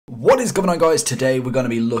What is going on, guys? Today we're going to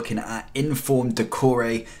be looking at informed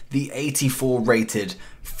Doucoure, the 84 rated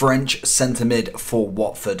French centre mid for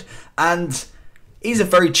Watford, and he's a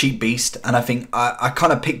very cheap beast. And I think I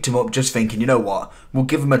kind of picked him up just thinking, you know what, we'll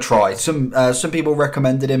give him a try. Some people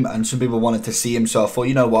recommended him and some people wanted to see him, so I thought,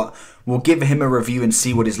 you know what, we'll give him a review and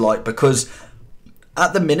see what he's like, because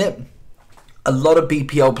at the minute a lot of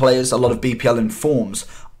BPL players, a lot of BPL informs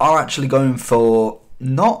are actually going for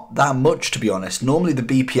not that much, to be honest. Normally the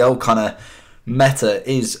BPL kind of meta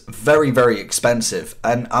is very, very expensive,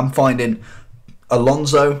 and I'm finding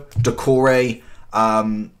Alonso, Doucoure,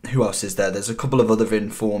 who else is there? There's a couple of other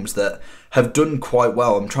informs that have done quite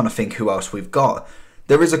well. I'm trying to think who else we've got.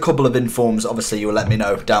 There is a couple of informs, obviously you'll let me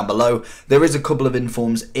know down below. There is a couple of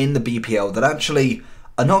informs in the BPL that actually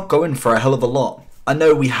are not going for a hell of a lot. I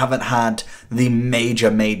know we haven't had the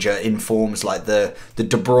major informs like the De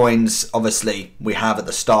Bruynes, obviously we have at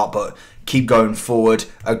the start, but keep going forward.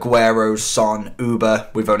 Aguero, Son, Uber,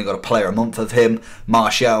 we've only got a player a month of him.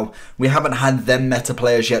 Martial, we haven't had them meta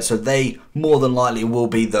players yet, so they more than likely will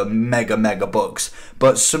be the mega bucks.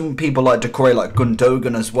 But some people like Doucoure, like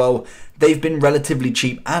Gundogan as well, they've been relatively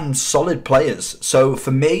cheap and solid players. So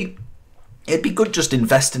for me, it'd be good just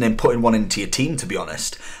investing in putting one into your team, to be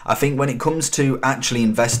honest. I think when it comes to actually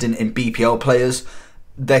investing in BPL players,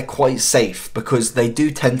 they're quite safe because they do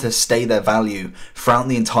tend to stay their value throughout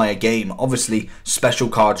the entire game. Obviously, special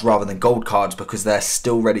cards rather than gold cards because they're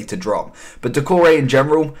still ready to drop. But Doucoure in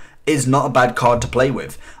general is not a bad card to play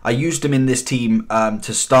with. I used him in this team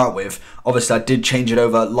to start with. Obviously, I did change it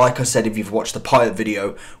over. Like I said, if you've watched the pilot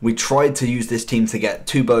video, we tried to use this team to get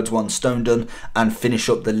 2 birds, 1 stone done and finish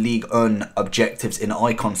up the League 1 objectives in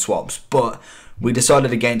icon swaps. But we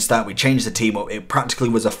decided against that. We changed the team up. It practically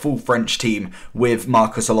was a full French team with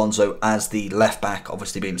Marcos Alonso as the left back,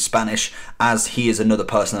 obviously being Spanish, as he is another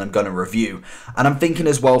person I'm going to review. And I'm thinking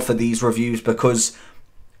as well for these reviews, because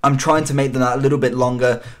I'm trying to make them a little bit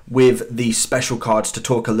longer with the special cards to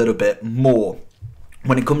talk a little bit more.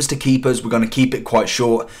 When it comes to keepers, we're going to keep it quite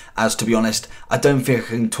short, as to be honest, I don't think I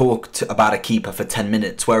can talk about a keeper for 10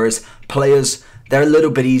 minutes, whereas players, they're a little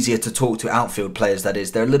bit easier to talk to, outfield players that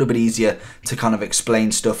is. They're a little bit easier to kind of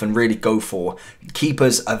explain stuff and really go for.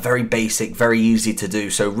 Keepers are very basic, very easy to do.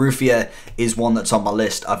 So Ruffier is one that's on my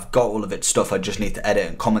list. I've got all of its stuff. I just need to edit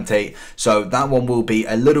and commentate. So that one will be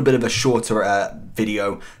a little bit of a shorter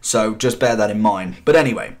video. So just bear that in mind. But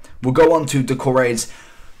anyway, we'll go on to Doucoure's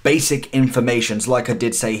basic informations. Like I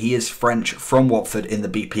did say, he is French from Watford in the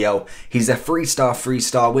BPL. He's a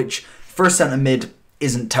 3-star, which for a centre mid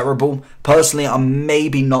isn't terrible. Personally, I'm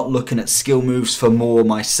maybe not looking at skill moves for more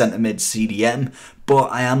my centre mid CDM, but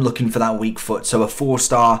I am looking for that weak foot, so a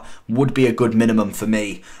 4-star would be a good minimum for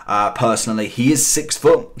me. Personally, he is 6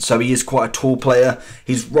 foot, so he is quite a tall player.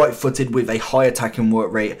 He's right-footed with a high attacking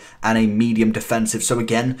work rate and a medium defensive, so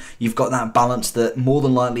again, you've got that balance that more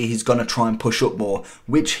than likely he's going to try and push up more,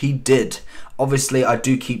 which he did. Obviously, I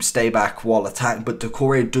do keep stay back while attack, but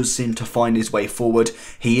Doucoure does seem to find his way forward.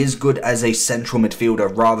 He is good as a central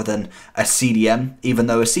midfielder rather than a CDM, even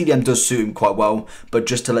though a CDM does suit him quite well. But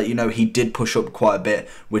just to let you know, he did push up quite a bit,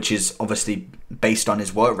 which is obviously based on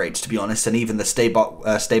his work rates, to be honest, and even the stay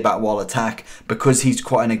back while attack, because he's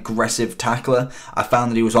quite an aggressive tackler. I found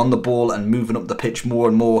that he was on the ball and moving up the pitch more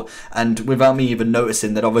and more, and without me even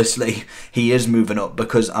noticing that obviously he is moving up,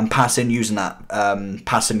 because I'm passing using that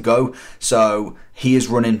pass and go, so he is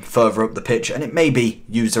running further up the pitch, and it may be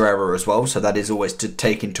user error as well, so that is always to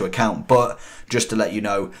take into account. But just to let you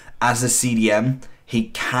know, as a CDM, he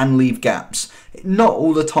can leave gaps. Not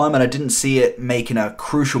all the time, and I didn't see it making a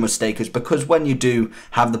crucial mistake, is because when you do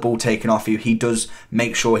have the ball taken off you, he does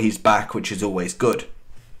make sure he's back, which is always good.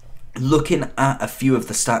 Looking at a few of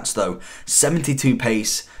the stats though, 72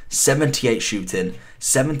 pace, 78 shooting,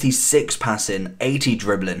 76 passing, 80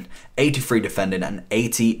 dribbling, 83 defending, and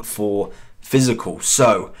 84 physical.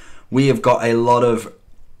 So we have got a lot of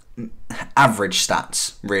average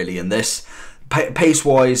stats really in this. Pace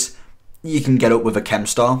wise, you can get up with a chem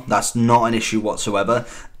star. That's not an issue whatsoever.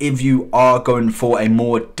 If you are going for a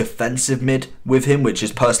more defensive mid with him, which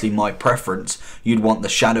is personally my preference, you'd want the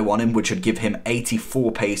shadow on him, which would give him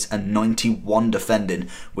 84 pace and 91 defending,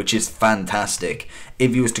 which is fantastic.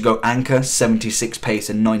 If you was to go anchor, 76 pace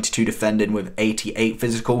and 92 defending with 88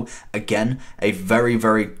 physical, again, a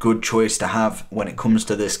very good choice to have when it comes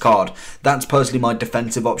to this card. That's personally my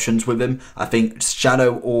defensive options with him. I think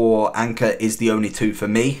shadow or anchor is the only two for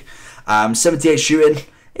me. 78 shooting,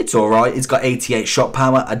 it's alright. He's got 88 shot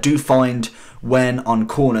power. I do find when on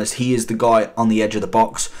corners, he is the guy on the edge of the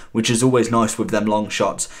box, which is always nice with them long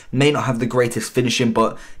shots. May not have the greatest finishing,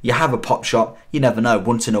 but you have a pop shot, you never know.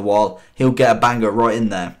 Once in a while, he'll get a banger right in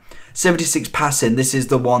there. 76 passing, this is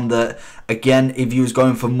the one that, again, if you was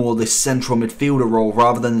going for more this central midfielder role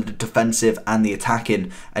rather than the defensive and the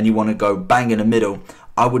attacking, and you want to go bang in the middle,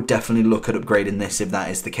 I would definitely look at upgrading this if that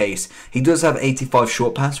is the case. He does have 85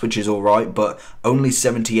 short pass, which is alright, but only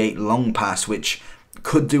 78 long pass, which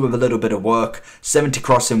could do with a little bit of work. 70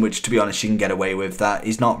 crossing, which to be honest you can get away with that.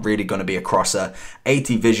 He's not really going to be a crosser.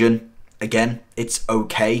 80 vision, again, it's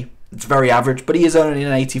okay. It's very average, but he is only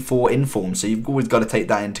an 84 in form, so you've always got to take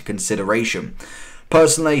that into consideration.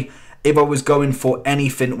 Personally, if I was going for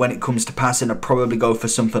anything when it comes to passing, I'd probably go for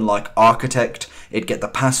something like Architect. It'd get the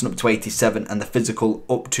passing up to 87 and the physical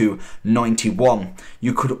up to 91.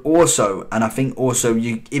 You could also, and I think also,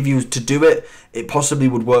 if you was to do it, it possibly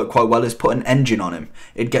would work quite well, is put an engine on him.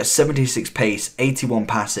 It'd get 76 pace, 81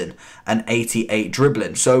 passing, and 88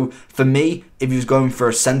 dribbling. So for me, if he was going for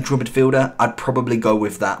a central midfielder, I'd probably go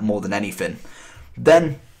with that more than anything.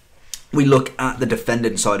 Then we look at the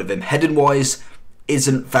defending side of him. Heading wise,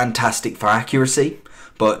 isn't fantastic for accuracy,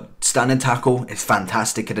 but standing tackle is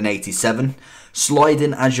fantastic at an 87.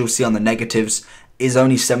 Sliding, as you'll see on the negatives, is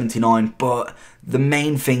only 79, but the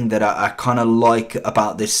main thing that I kind of like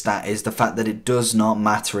about this stat is the fact that it does not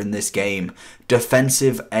matter in this game.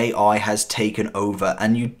 Defensive AI has taken over,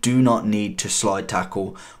 and you do not need to slide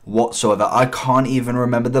tackle whatsoever. I can't even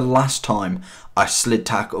remember the last time I slid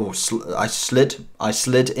tackle, or I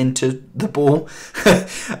slid into the ball,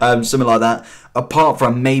 something like that. Apart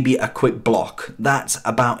from maybe a quick block, that's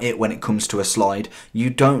about it when it comes to a slide. You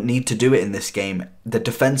don't need to do it in this game. The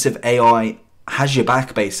defensive AI has your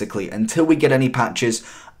back basically. Until we get any patches,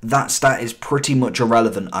 that stat is pretty much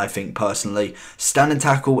irrelevant, I think personally. Standing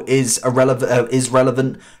tackle is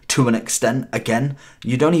relevant to an extent. Again,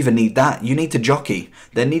 you don't even need that. You need to jockey.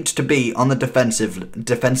 There needs to be on the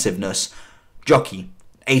defensiveness, jockey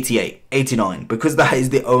 88, 89, because that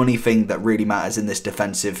is the only thing that really matters in this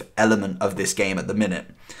defensive element of this game at the minute.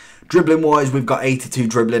 Dribbling wise, we've got 82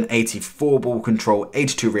 dribbling, 84 ball control,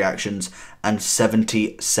 82 reactions, and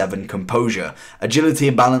 77 composure. Agility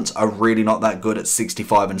and balance are really not that good at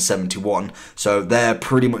 65 and 71, so they're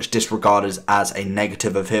pretty much disregarded as a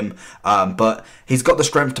negative of him. But he's got the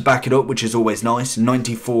strength to back it up, which is always nice.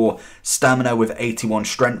 94 stamina with 81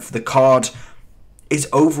 strength. The card is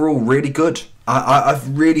overall really good. I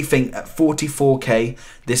really think at 44k,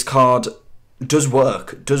 this card does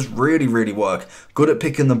work, does really work. Good at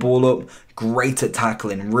picking the ball up, great at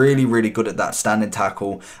tackling, really good at that standing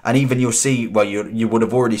tackle, and even you'll see, well, you would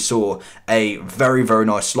have already saw a very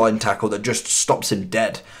nice sliding tackle that just stops him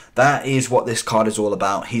dead. That is what this card is all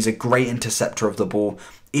about. He's a great interceptor of the ball.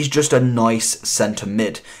 He's just a nice centre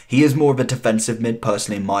mid. He is more of a defensive mid,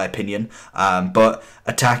 personally, in my opinion, but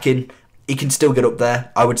attacking, he can still get up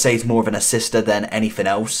there. I would say he's more of an assister than anything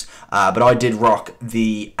else. But I did rock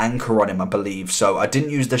the anchor on him, I believe. So I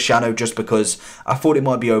didn't use the shadow just because I thought it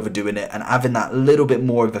might be overdoing it. And having that little bit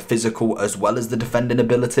more of a physical as well as the defending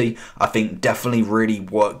ability, I think definitely really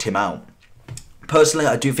worked him out. Personally,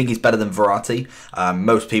 I do think he's better than Verratti.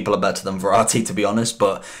 Most people are better than Verratti, to be honest,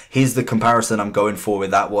 but here's the comparison I'm going for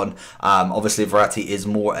with that one. Obviously, Verratti is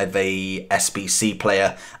more of a SBC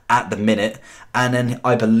player at the minute, and then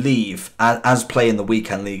I believe, as playing the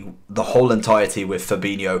weekend league, the whole entirety with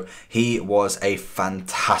Fabinho, he was a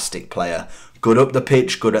fantastic player. Good up the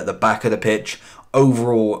pitch, good at the back of the pitch.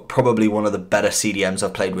 Overall, probably one of the better CDMs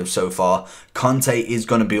I've played with so far. Conte is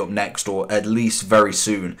going to be up next, or at least very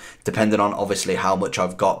soon, depending on obviously how much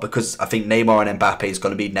I've got, because I think Neymar and Mbappe is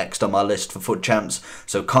going to be next on my list for FUT Champs.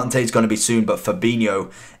 So Conte is going to be soon, but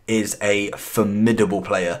Fabinho is a formidable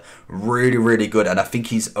player, really good, and I think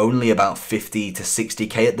he's only about 50 to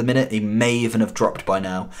 60k at the minute. He may even have dropped by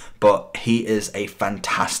now, but he is a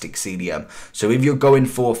fantastic CDM. So if you're going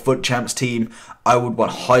for FUT Champs team, I would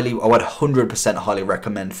 100% highly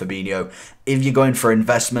recommend Fabinho. If you're going for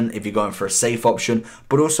investment, if you're going for a safe option,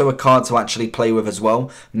 but also a card to actually play with as well,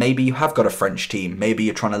 maybe you have got a French team, maybe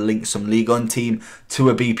you're trying to link some Ligue 1 team to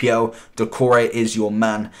a BPL, Doucoure is your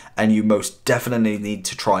man, and you most definitely need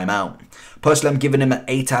to try him out. Personally, I'm giving him an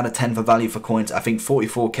 8 out of 10 for value for coins. I think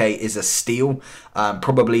 44k is a steal.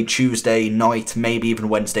 Probably Tuesday night, maybe even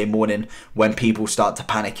Wednesday morning, when people start to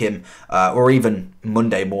panic him, or even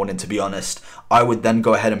Monday morning, to be honest. I would then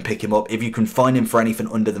go ahead and pick him up. If you can find him for anything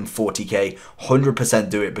under than 40k, 100%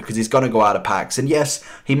 do it, because he's going to go out of packs. And yes,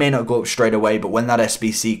 he may not go up straight away, but when that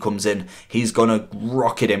SBC comes in, he's going to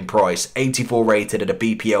rocket in price. 84 rated at a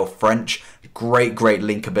BPL French. Great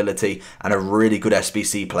linkability, and a really good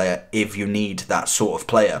SBC player if you need that sort of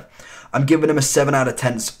player. I'm giving him a 7 out of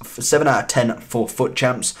 10 for FUT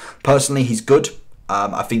Champs. Personally, he's good.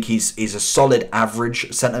 I think he's a solid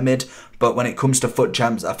average centre mid, but when it comes to FUT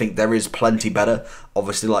Champs, I think there is plenty better.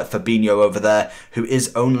 obviously like Fabinho over there, who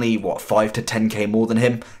is only, what, 5 to 10k more than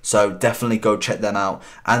him, so definitely go check them out.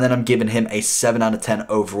 And then I'm giving him a 7 out of 10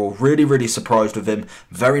 overall. Really surprised with him,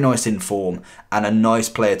 very nice in form, and a nice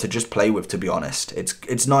player to just play with, to be honest.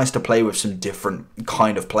 It's nice to play with some different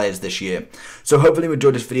kind of players this year. So hopefully you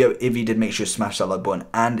enjoyed this video. If you did, make sure you smash that like button,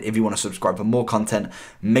 and if you want to subscribe for more content,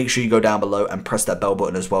 make sure you go down below and press that bell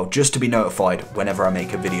button as well, just to be notified whenever I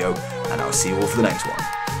make a video, and I'll see you all for the next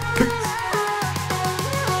one.